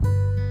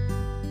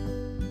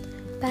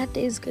bad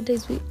days, good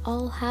days. We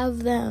all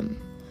have them.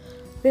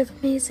 We have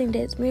amazing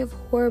days. We have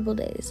horrible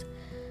days.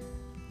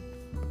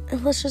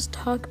 And let's just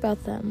talk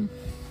about them.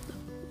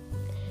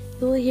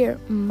 You'll hear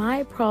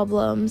my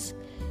problems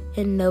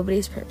in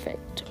Nobody's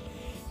Perfect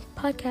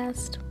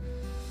podcast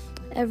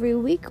every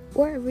week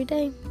or every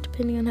day,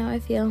 depending on how I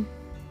feel.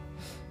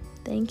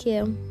 Thank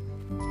you.